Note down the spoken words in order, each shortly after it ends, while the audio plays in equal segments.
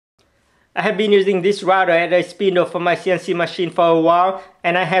I have been using this router as a spindle for my CNC machine for a while,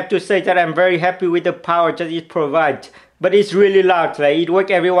 and I have to say that I'm very happy with the power that it provides. But it's really loud, like it wakes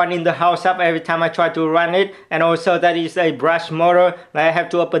everyone in the house up every time I try to run it. And also that is a brush motor, like I have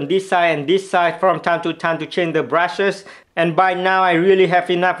to open this side and this side from time to time to change the brushes. And by now I really have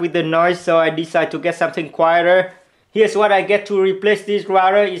enough with the noise, so I decided to get something quieter. Here's what I get to replace this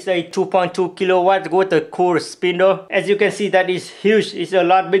router. Is a 2.2 kilowatt with a cool spindle. As you can see, that is huge. It's a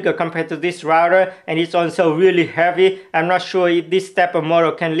lot bigger compared to this router, and it's also really heavy. I'm not sure if this type of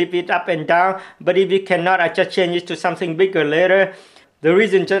motor can lift it up and down, but if it cannot, I just change it to something bigger later. The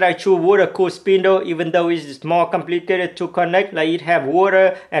reason that I choose water cooled spindle, even though it's more complicated to connect, like it have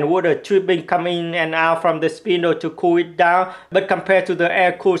water and water tubing coming in and out from the spindle to cool it down. But compared to the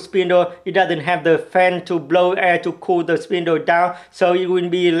air cooled spindle, it doesn't have the fan to blow air to cool the spindle down, so it will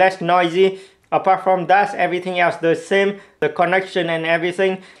be less noisy. Apart from that, everything else the same, the connection and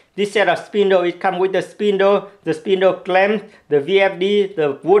everything. This set of spindle, it comes with the spindle clamp, the VFD,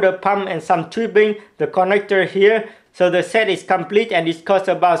 the water pump and some tubing, the connector here. So the set is complete and it costs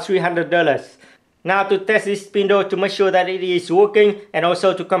about $300. Now to test this spindle to make sure that it is working and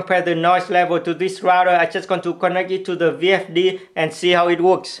also to compare the noise level to this router, I just going to connect it to the VFD and see how it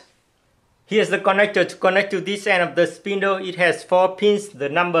works. Here's the connector to connect to this end of the spindle. It has 4 pins. The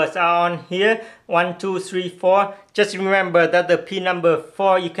numbers are on here. 1, 2, 3, 4. Just remember that the pin number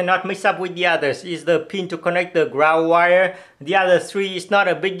 4 you cannot mix up with the others. It's the pin to connect the ground wire. The other 3 is not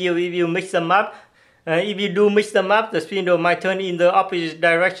a big deal if you mix them up. If you do mix them up, the spindle might turn in the opposite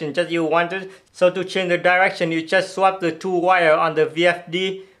direction just you wanted. So to change the direction, you just swap the 2 wires on the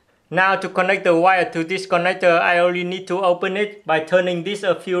VFD. Now to connect the wire to this connector, I only need to open it by turning this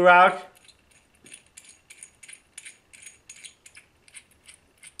a few rounds.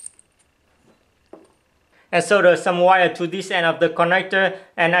 And so there's some wire to this end of the connector,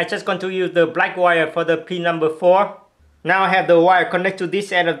 and I just going to use the black wire for the pin number 4. Now I have the wire connected to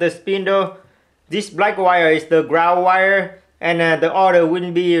this end of the spindle. This black wire is the ground wire, and the order will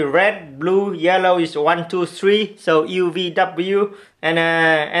be red, blue, yellow is 1, 2, 3, so UVW,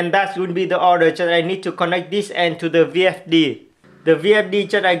 and that will be the order that I need to connect this end to the VFD. The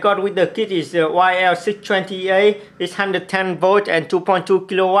VFD that I got with the kit is YL620A. It's 110 volt and 2.2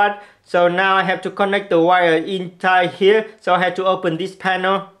 kilowatt. So now I have to connect the wire inside here, so I have to open this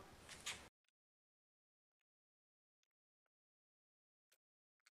panel.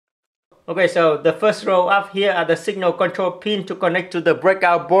 Okay, so the first row up here are the signal control pin to connect to the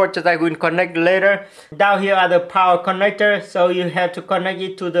breakout board that I will connect later. Down here are the power connectors, so you have to connect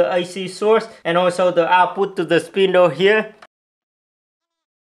it to the AC source and also the output to the spindle here.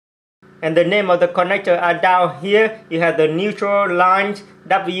 And the name of the connector are down here. You have the neutral lines,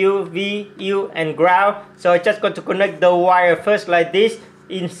 W, V, U and ground. So I just got to connect the wire first like this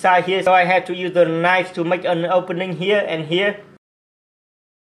inside here. So I have to use the knife to make an opening here and here.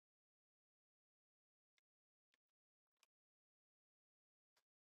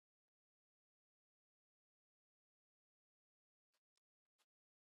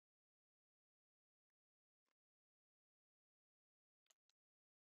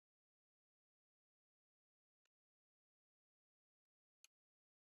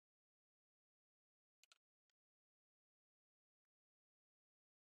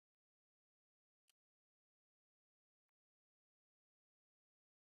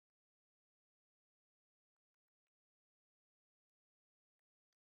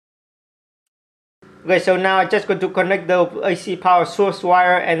 Okay, so now I'm just going to connect the AC power source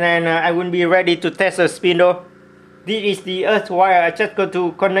wire, and then I will be ready to test the spindle. This is the earth wire. I just going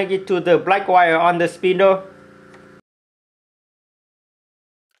to connect it to the black wire on the spindle.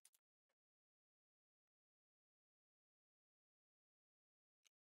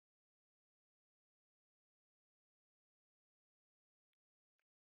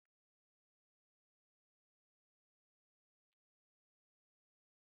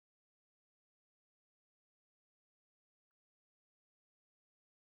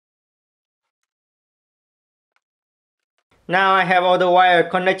 Now I have all the wire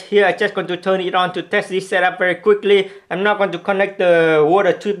connected here. I'm just going to turn it on to test this setup very quickly. I'm not going to connect the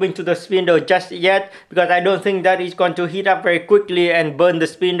water tubing to the spindle just yet, because I don't think that is going to heat up very quickly and burn the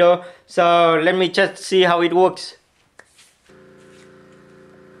spindle. So let me just see how it works.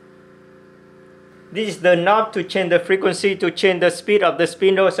 This is the knob to change the frequency, to change the speed of the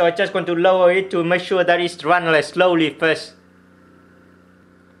spindle. So I'm just going to lower it to make sure that it's run like slowly first.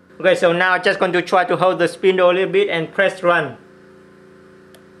 Okay, so now I'm just going to try to hold the spindle a little bit and press run.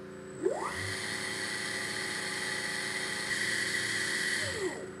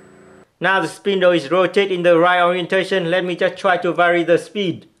 Now the spindle is rotated in the right orientation. Let me just try to vary the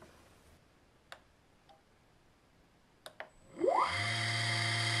speed.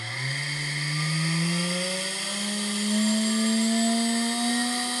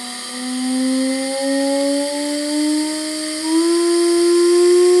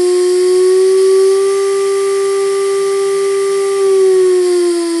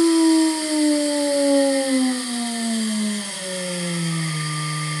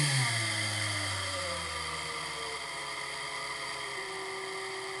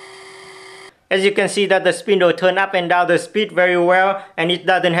 As you can see that the spindle turn up and down the speed very well, and it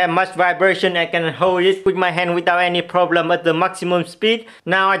doesn't have much vibration. I can hold it with my hand without any problem at the maximum speed.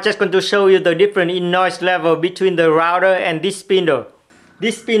 Now I'm just going to show you the difference in noise level between the router and this spindle.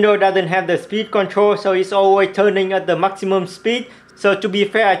 This spindle doesn't have the speed control, so it's always turning at the maximum speed. So to be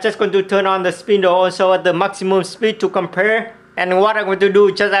fair, I'm just going to turn on the spindle also at the maximum speed to compare. And what I'm going to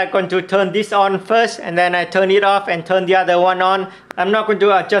do, just I'm going to turn this on first, and then I turn it off and turn the other one on. I'm not going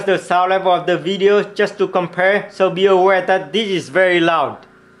to adjust the sound level of the video just to compare, so be aware that this is very loud.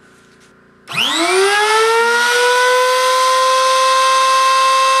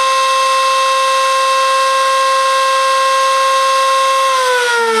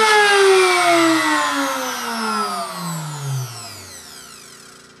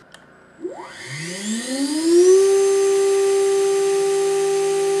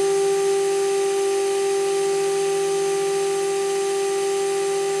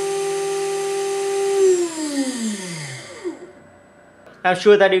 I'm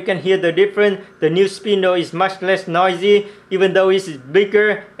sure that you can hear the difference. The new spindle is much less noisy, even though it's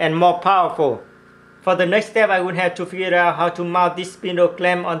bigger and more powerful. For the next step, I would have to figure out how to mount this spindle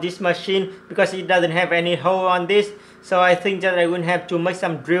clamp on this machine because it doesn't have any hole on this. So I think that I would have to make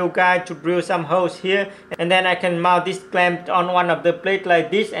some drill guide to drill some holes here, and then I can mount this clamp on one of the plates like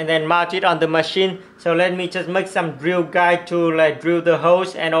this and then mount it on the machine. So let me just make some drill guide to drill the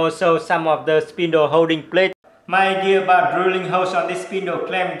holes and also some of the spindle holding plate. My idea about drilling holes on this spindle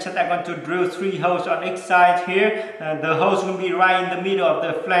clamp is that I'm going to drill 3 holes on each side here. The holes will be right in the middle of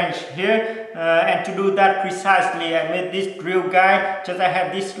the flange here. And to do that precisely, I made this drill guide. Just I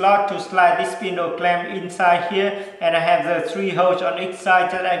have this slot to slide this spindle clamp inside here. And I have the 3 holes on each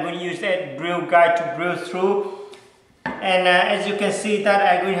side that I'm going to use that drill guide to drill through. And as you can see that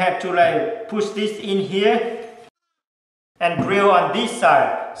I'm going to have to push this in here and drill on this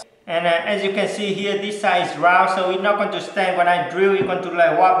side. And as you can see here, this side is round, so it's not going to stand when I drill. It's going to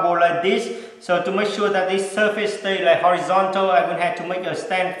wobble like this. So to make sure that this surface stays horizontal, I'm going to have to make a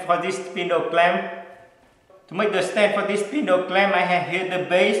stand for this spindle clamp. To make the stand for this spindle clamp, I have here the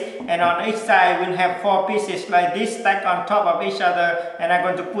base, and on each side I will have 4 pieces like this stacked on top of each other, and I'm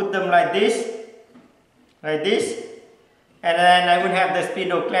going to put them like this, and then I will have the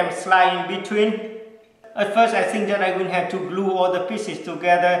spindle clamp slide in between. At first I think that I will have to glue all the pieces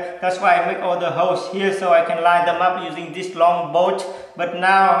together. That's why I make all the holes here so I can line them up using this long bolt. But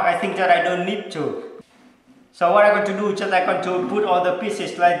now I think that I don't need to. So what I'm going to do is just I'm going to put all the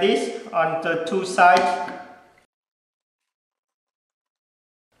pieces like this on the 2 sides.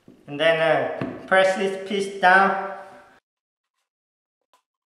 And then press this piece down.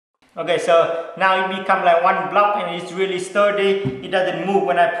 Okay, so now it becomes like one block and it's really sturdy. It doesn't move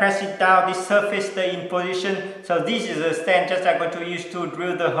when I press it down. This surface stays in position. So this is a stand just I'm going to use to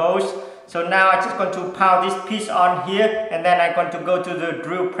drill the holes. So now I'm just going to pound this piece on here, and then I'm going to go to the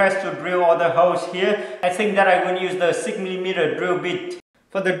drill press to drill all the holes here. I think that I'm going to use the 6mm drill bit.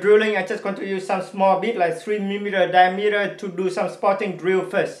 For the drilling, I'm just going to use some small bit like 3mm diameter to do some spotting drill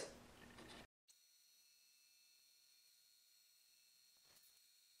first.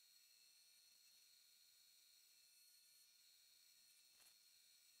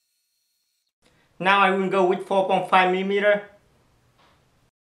 Now I will go with 4.5mm.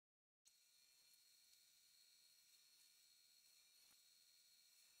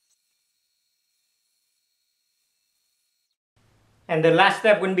 And the last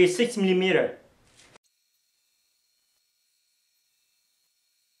step will be 6mm.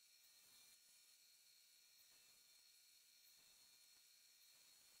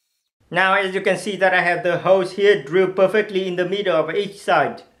 Now as you can see that I have the holes here drilled perfectly in the middle of each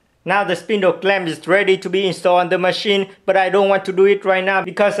side. Now the spindle clamp is ready to be installed on the machine, but I don't want to do it right now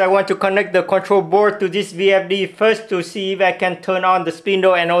because I want to connect the control board to this VFD first to see if I can turn on the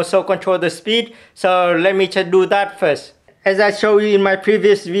spindle and also control the speed. So let me just do that first. As I showed you in my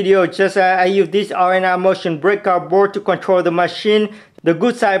previous video, I use this RNR-Motion breakout board to control the machine. The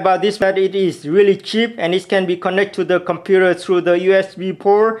good side about this is that it is really cheap and it can be connected to the computer through the USB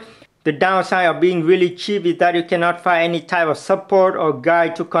port. The downside of being really cheap is that you cannot find any type of support or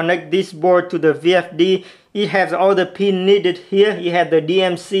guide to connect this board to the VFD. It has all the pins needed here. It has the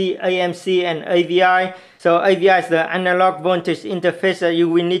DMC, AMC and AVI. So AVI is the analog voltage interface that you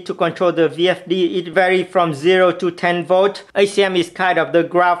will need to control the VFD. It varies from 0 to 10 volt. ACM is kind of the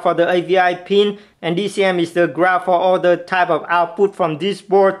ground for the AVI pin, and DCM is the ground for all the type of output from this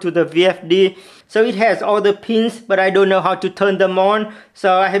board to the VFD. So it has all the pins, but I don't know how to turn them on.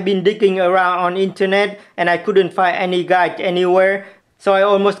 So I have been digging around on internet and I couldn't find any guide anywhere. So I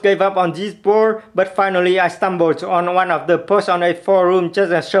almost gave up on this board, but finally I stumbled on one of the posts on a forum just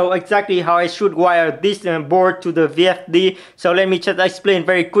to show exactly how I should wire this board to the VFD. So let me just explain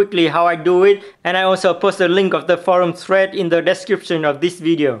very quickly how I do it, and I also post a link of the forum thread in the description of this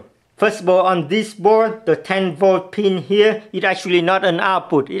video. First of all, on this board, the 10 volt pin here, it's actually not an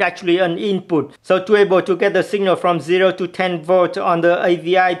output, it's actually an input. So to be able to get the signal from 0 to 10 volt on the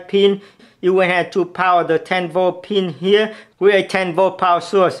AVI pin, you will have to power the 10 volt pin here with a 10 volt power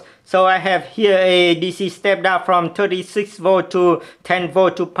source. So I have here a DC step down from 36 volt to 10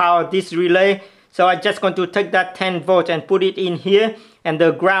 volt to power this relay. So I'm just going to take that 10 volt and put it in here, and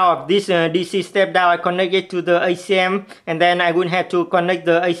the ground of this DC step down I connect it to the ACM, and then I will have to connect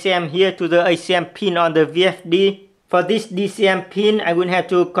the ACM here to the ACM pin on the VFD. For this DCM pin, I will have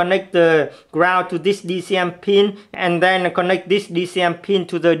to connect the ground to this DCM pin, and then connect this DCM pin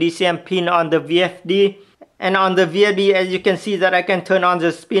to the DCM pin on the VFD. And on the VFD, as you can see that I can turn on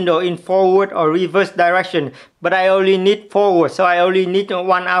the spindle in forward or reverse direction, but I only need forward, so I only need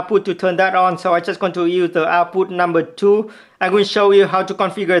one output to turn that on. So I'm just going to use the output number 2. I'm going to show you how to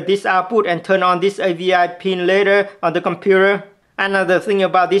configure this output and turn on this AVI pin later on the computer. Another thing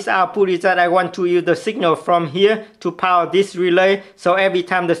about this output is that I want to use the signal from here to power this relay. So every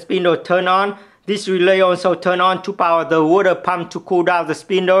time the spindle turn on, this relay also turn on to power the water pump to cool down the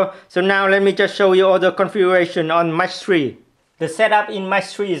spindle. So now let me just show you all the configuration on Mach3. The setup in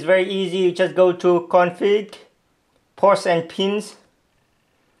Mach3 is very easy. You just go to config, ports and pins,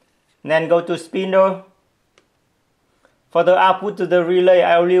 then go to spindle. For the output to the relay,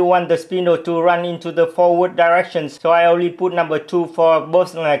 I only want the spindle to run into the forward direction. So I only put number 2 for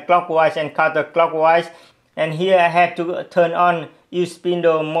both clockwise and counterclockwise. And here I have to turn on use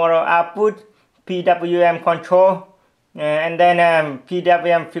spindle motor output, PWM control, and then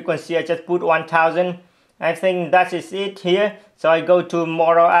PWM frequency I just put 1000. I think that is it here. So I go to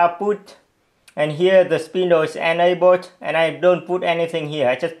motor output, and here the spindle is enabled, and I don't put anything here.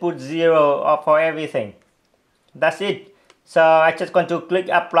 I just put 0 for everything. That's it. So I just going to click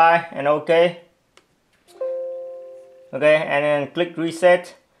apply and OK. Okay, and then click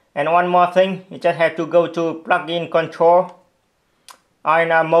reset. And one more thing, you just have to go to plugin control,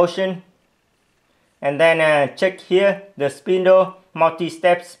 RNR-Motion, and then check here the spindle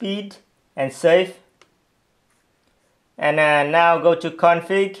multi-step speed and save. And now go to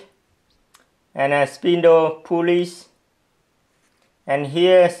config and spindle pulleys, and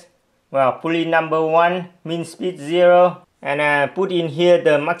here's pulley number 1 mean speed 0, and put in here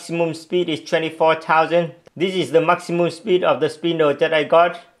the maximum speed is 24,000. This is the maximum speed of the spindle that I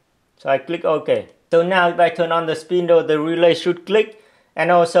got. So I click OK. So now if I turn on the spindle, the relay should click. And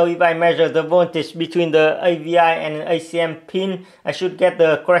also if I measure the voltage between the AVI and ACM pin, I should get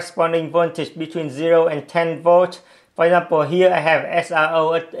the corresponding voltage between 0 and 10 volts. For example, here I have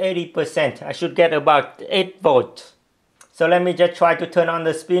SRO at 80%. I should get about 8 volts. So let me just try to turn on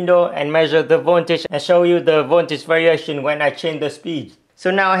the spindle and measure the voltage and show you the voltage variation when I change the speed.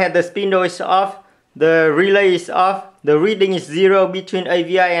 So now I have the spindle is off, the relay is off, the reading is 0 between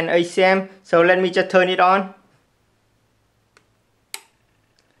AVI and ACM. So let me just turn it on.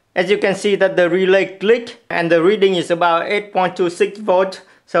 As you can see that the relay clicked and the reading is about 8.26 volts.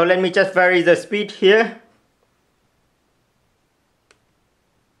 So let me just vary the speed here.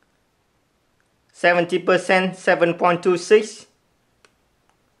 70%, 7.26,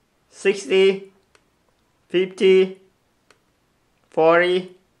 60, 50,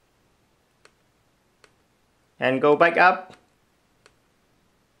 40, and go back up,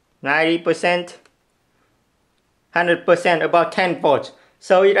 90%, 100%, about 10 volts.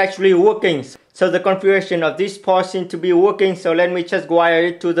 So it's actually working. So the configuration of this port seems to be working. So let me just wire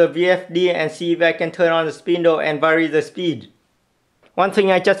it to the VFD and see if I can turn on the spindle and vary the speed. One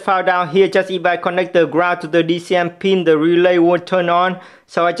thing I just found out here, just if I connect the ground to the DCM pin, the relay won't turn on.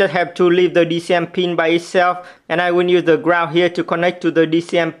 So I just have to leave the DCM pin by itself, and I will use the ground here to connect to the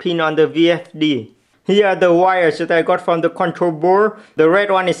DCM pin on the VFD. Here are the wires that I got from the control board. The red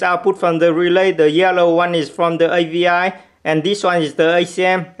one is output from the relay, the yellow one is from the AVI, and this one is the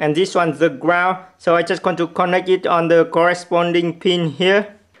ACM, and this one is the ground. So I just going to connect it on the corresponding pin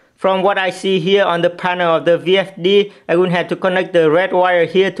here. From what I see here on the panel of the VFD, I will have to connect the red wire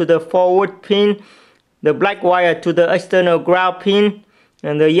here to the forward pin, the black wire to the external ground pin,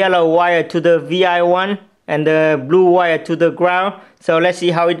 and the yellow wire to the VI1, and the blue wire to the ground. So let's see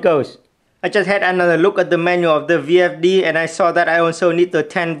how it goes. I just had another look at the manual of the VFD, and I saw that I also need the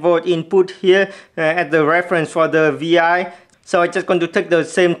 10 volt input here as the reference for the VI. So I'm just going to take the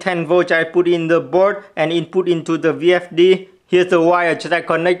same 10 volts I put in the board and input into the VFD. Here's the wire that I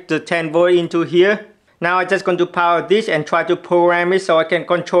connect the 10 volt into here. Now I'm just going to power this and try to program it so I can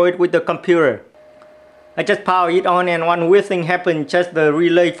control it with the computer. I just power it on and one weird thing happened, just the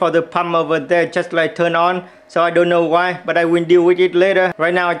relay for the pump over there just like turn on. So I don't know why, but I will deal with it later.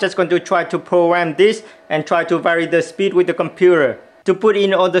 Right now I'm just going to try to program this and try to vary the speed with the computer. To put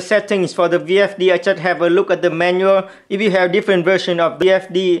in all the settings for the VFD, I just have a look at the manual. If you have different version of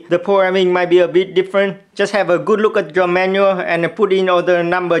VFD, the programming might be a bit different. Just have a good look at your manual and put in all the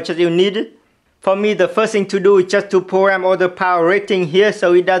numbers that you need. For me, the first thing to do is just to program all the power rating here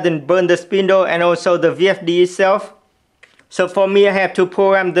so it doesn't burn the spindle and also the VFD itself. So for me, I have to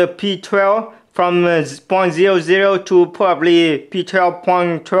program the P12 from 0.00 to probably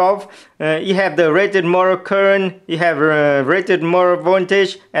P12.12. You have the rated motor current, you have rated motor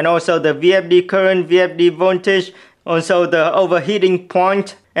voltage, and also the VFD current, VFD voltage, also the overheating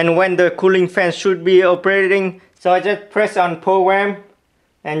point, and when the cooling fan should be operating. So I just press on program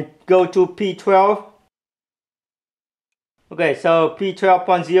and go to P12. Okay, so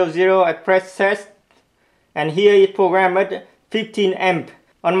P12.00, I press test, and here it programmed at 15 amp.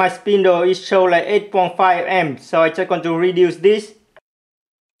 On my spindle it shows like 8.5 amp, so I just going to reduce this.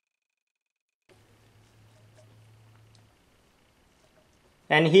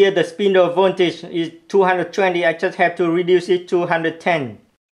 And here the spindle voltage is 220, I just have to reduce it to 110.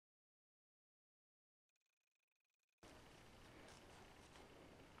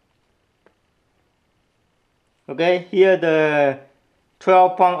 Okay, here the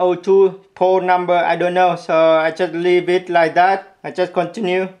 12.02 pole number, I don't know, so I just leave it like that. I just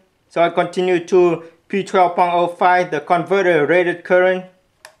continue. So I continue to P12.05, the converter rated current.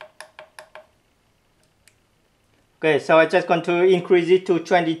 Okay, so I just going to increase it to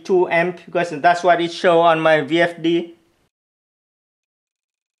 22 amp because that's what it shows on my VFD.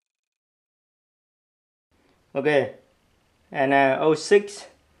 Okay, and 06.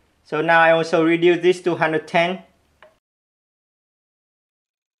 So now I also reduce this to 110.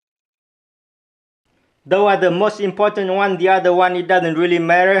 Those are the most important one. The other one, it doesn't really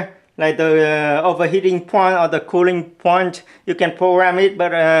matter. Like the overheating point or the cooling point, you can program it,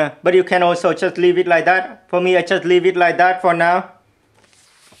 but you can also just leave it like that. For me, I just leave it like that for now.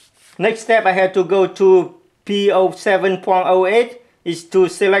 Next step, I have to go to P07.08 is to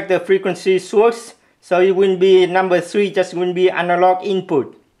select the frequency source. So it will be number 3, just will be analog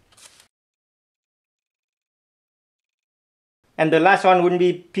input. And the last one would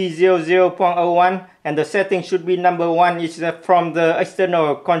be P00.01, and the setting should be number 1 is from the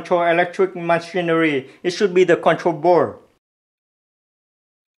external control electric machinery. It should be the control board.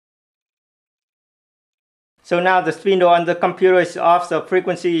 So now the spindle on the computer is off, so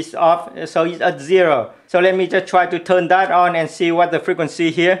frequency is off, so it's at 0. So let me just try to turn that on and see what the frequency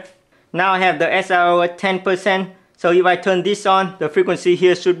here. Now I have the SRO at 10%, so if I turn this on, the frequency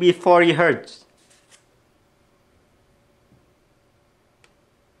here should be 40 Hz.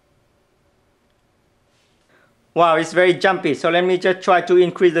 Wow, it's very jumpy, so let me just try to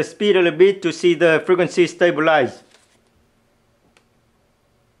increase the speed a little bit to see the frequency stabilize.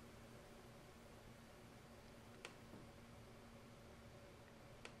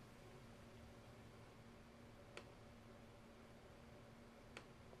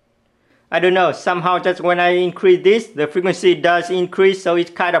 I don't know, somehow just when I increase this, the frequency does increase, so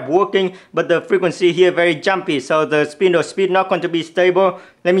it's kind of working, but the frequency here very jumpy, so the spindle speed not going to be stable.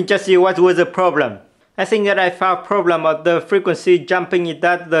 Let me just see what was the problem. I think that I found problem of the frequency jumping is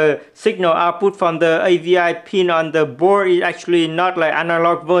that the signal output from the AVI pin on the board is actually not like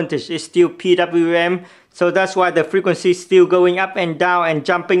analog voltage, it's still PWM. So that's why the frequency is still going up and down and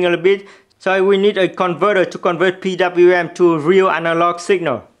jumping a little bit. So we need a converter to convert PWM to real analog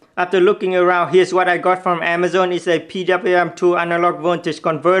signal. After looking around, here's what I got from Amazon. It's a PWM to analog voltage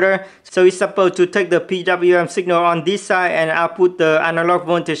converter. So it's supposed to take the PWM signal on this side and output the analog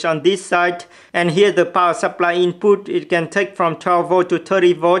voltage on this side. And here's the power supply input. It can take from 12 volt to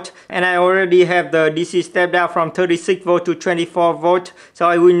 30 volt. And I already have the DC step down from 36 volt to 24 volt. So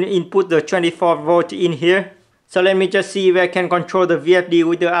I will input the 24 volt in here. So let me just see if I can control the VFD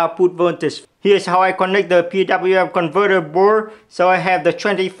with the output voltage. Here's how I connect the PWM converter board. So I have the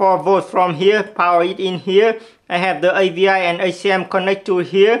 24 volt from here, power it in here. I have the AVI and ACM connect to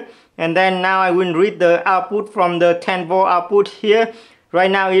here. And then now I will read the output from the 10 volt output here.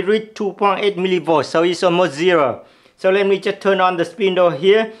 Right now it reads 2.8 millivolts, so it's almost 0. So let me just turn on the spindle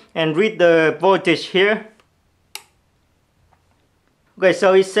here and read the voltage here. Okay,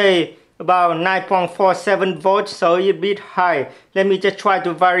 so it say about 9.47 volts, so it's a bit high. Let me just try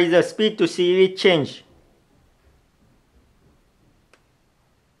to vary the speed to see if it change.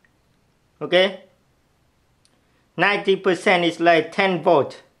 Okay, 90% is like 10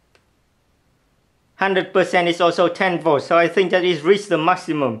 volt. 100% is also 10 volts. So I think that is reached the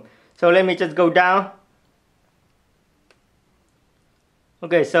maximum. So let me just go down.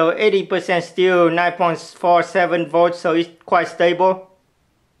 Okay, so 80% still 9.47 volts, so it's quite stable.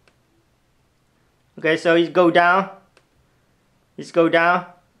 Okay, so it go down. It's go down.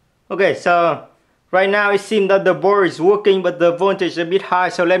 Okay, so right now it seems that the board is working, but the voltage is a bit high,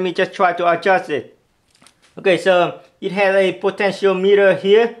 so let me just try to adjust it. Okay, so it has a potentiometer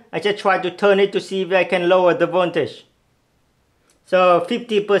here. I just try to turn it to see if I can lower the voltage. So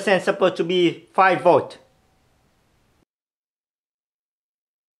 50% supposed to be 5 volt.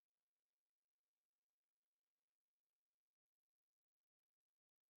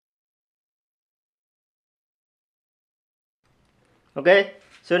 Okay,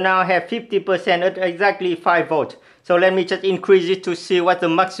 so now I have 50% at exactly 5 volt. So let me just increase it to see what's the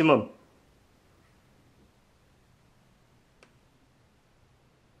maximum.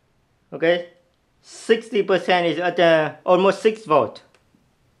 Okay, 60% is at almost 6 volt.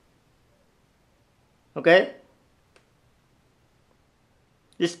 Okay,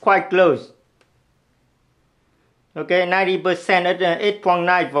 it's quite close. Okay, 90% at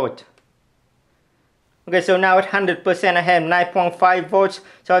 8.9 volt. Okay, so now at 100% I have 9.5 volts.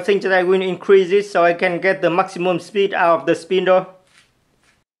 So I think that I will increase it so I can get the maximum speed out of the spindle.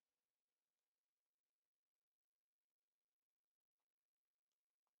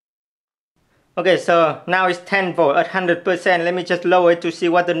 Okay, so now it's 10 volt at 100%. Let me just lower it to see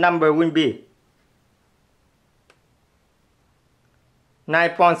what the number will be.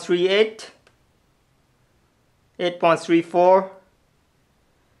 9.38, 8.34,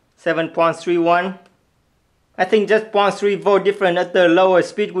 7.31. I think just 0.3 volt different at the lower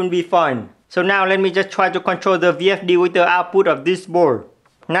speed will be fine. So now let me just try to control the VFD with the output of this board.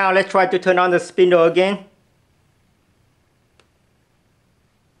 Now let's try to turn on the spindle again.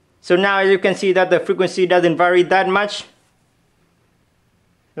 So now you can see that the frequency doesn't vary that much.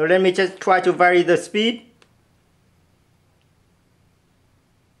 So let me just try to vary the speed.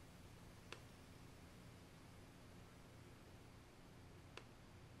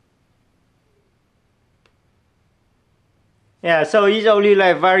 Yeah, so it's only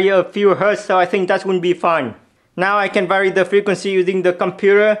like vary a few hertz, so I think that would be fine. Now I can vary the frequency using the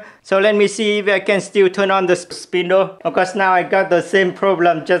computer. So let me see if I can still turn on the spindle. Of course now I got the same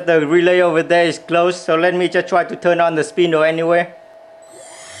problem, just the relay over there is closed. So let me just try to turn on the spindle anyway.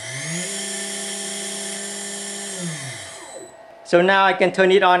 So now I can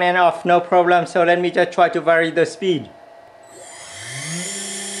turn it on and off, no problem. So let me just try to vary the speed.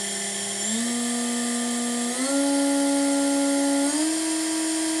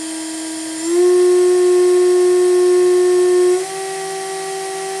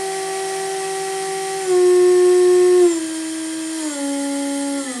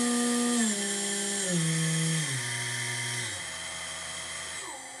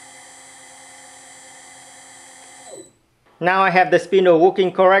 Now I have the spindle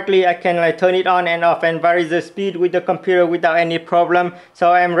working correctly. I can like turn it on and off and vary the speed with the computer without any problem.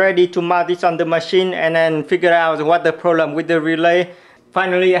 So I am ready to mount this on the machine and then figure out what the problem with the relay.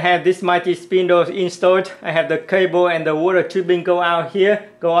 Finally I have this mighty spindle installed. I have the cable and the water tubing go out here,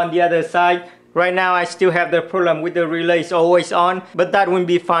 go on the other side. Right now I still have the problem with the relay is always on, but that will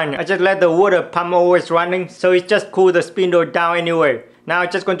be fine. I just let the water pump always running, so it just cool the spindle down anyway. Now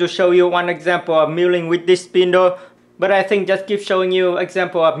I'm just going to show you one example of milling with this spindle. But I think just keep showing you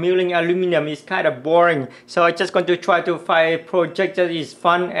example of milling aluminum is kind of boring. So I'm just going to try to find a project that is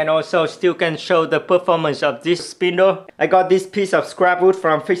fun and also still can show the performance of this spindle. I got this piece of scrap wood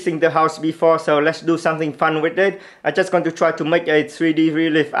from fixing the house before, so let's do something fun with it. I'm just going to try to make a 3D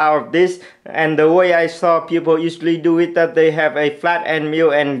relief out of this. And the way I saw people usually do it, that they have a flat end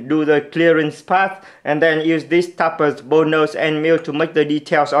mill and do the clearance path, and then use this tapered bone nose end mill to make the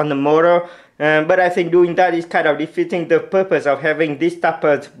details on the motor. But I think doing that is kind of defeating the purpose of having this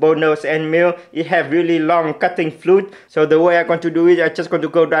tapered bone nose end mill. It has really long cutting flute. So the way I'm going to do it, I'm just going to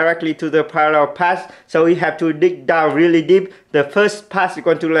go directly to the parallel path. So we have to dig down really deep. The first pass is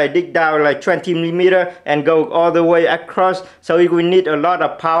going to like dig down like 20 millimeter and go all the way across. So it will need a lot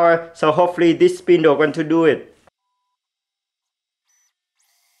of power. So hopefully this spindle is going to do it.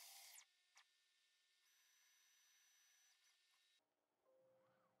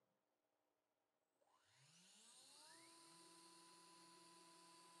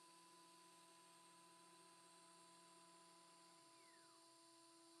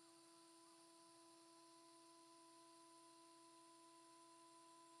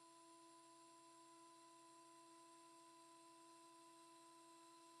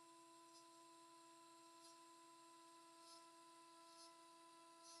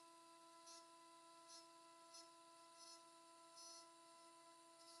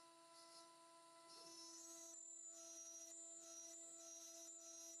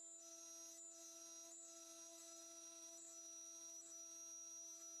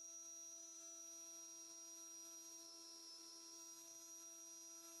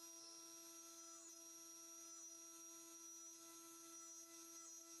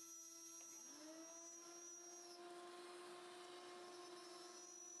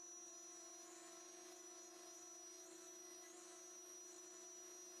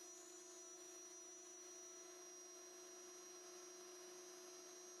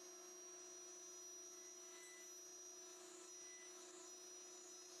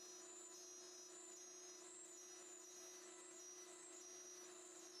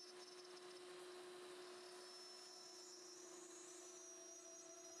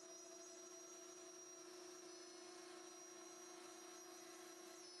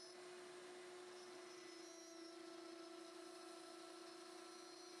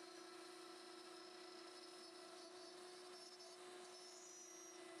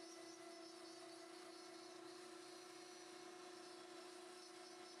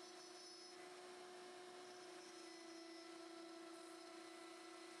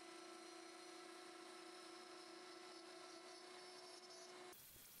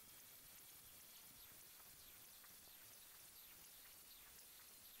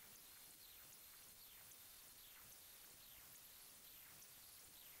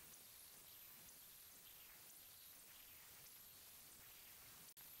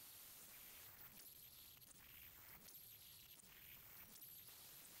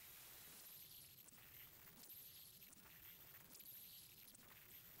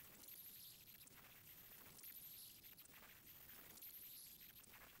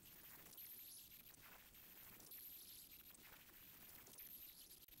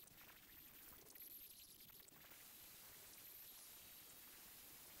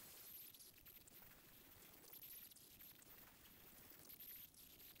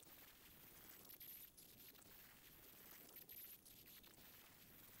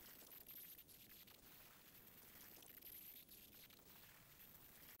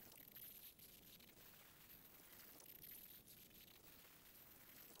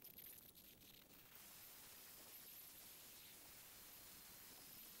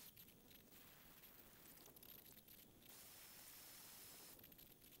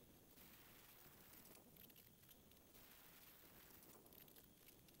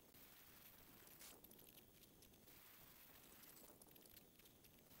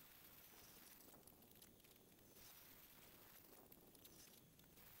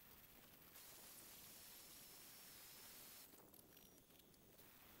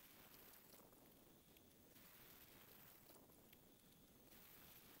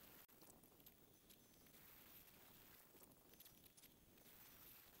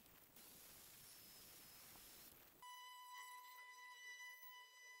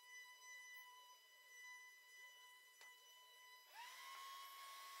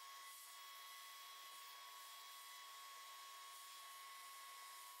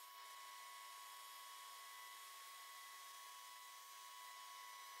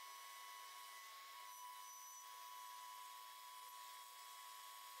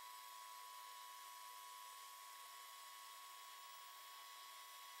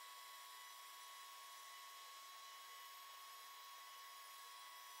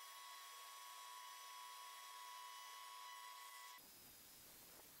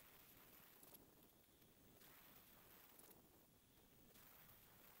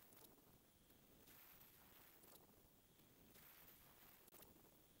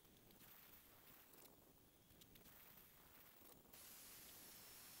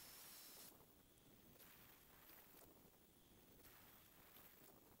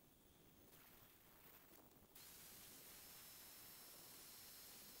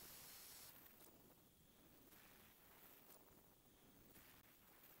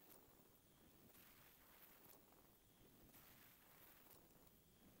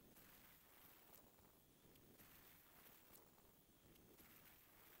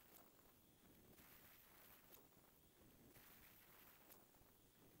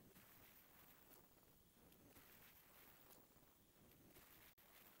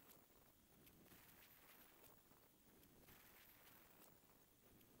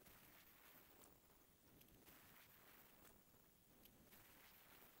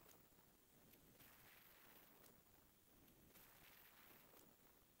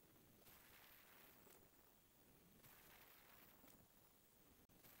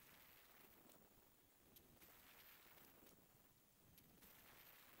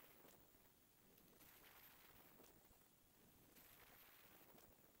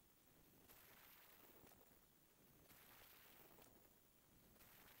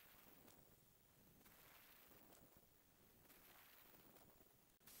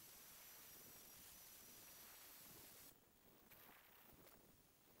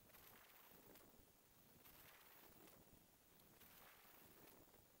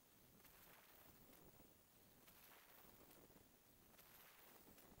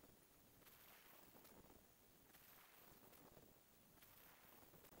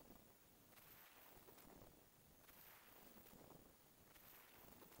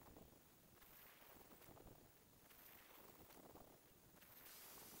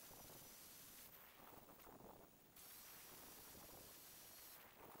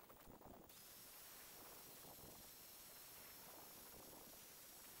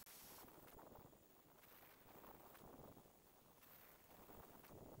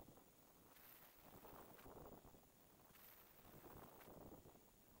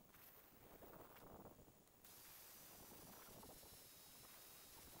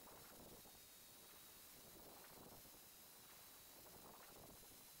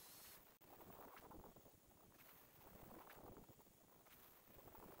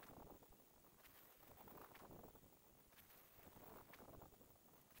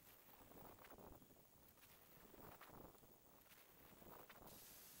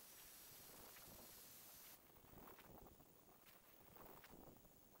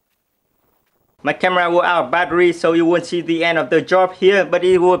 My camera was out of battery, so you won't see the end of the job here, but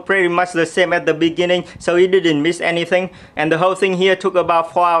it was pretty much the same at the beginning, so it didn't miss anything. And the whole thing here took about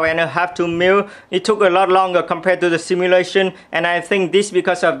 4.5 hours to mill. It took a lot longer compared to the simulation, and I think this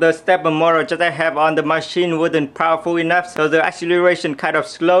because of the stepper motor that I have on the machine wasn't powerful enough, so the acceleration kind of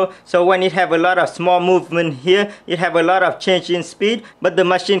slow. So when it have a lot of small movement here, it have a lot of change in speed, but the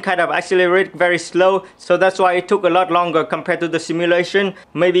machine kind of accelerate very slow, so that's why it took a lot longer compared to the simulation.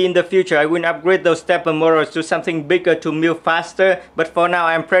 Maybe in the future I will upgrade those stepper motors to something bigger to mill faster, but for now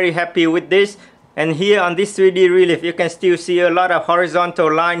I'm pretty happy with this. And here on this 3D relief you can still see a lot of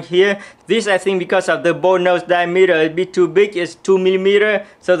horizontal line here. This I think because of the ball nose diameter a bit too big, it's 2 mm,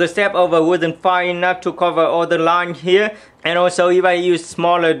 so the step over wasn't far enough to cover all the line here. And also if I use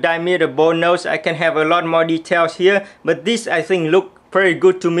smaller diameter ball nose I can have a lot more details here, but this I think look pretty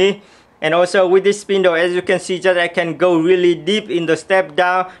good to me. And also with this spindle, as you can see, that I can go really deep in the step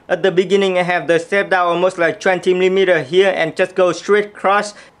down. At the beginning I have the step down almost like 20 mm here and just go straight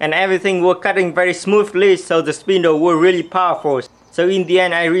across, and everything was cutting very smoothly, so the spindle was really powerful. So in the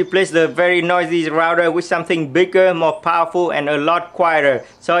end I replaced the very noisy router with something bigger, more powerful and a lot quieter.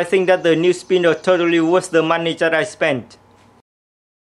 So I think that the new spindle totally worth the money that I spent.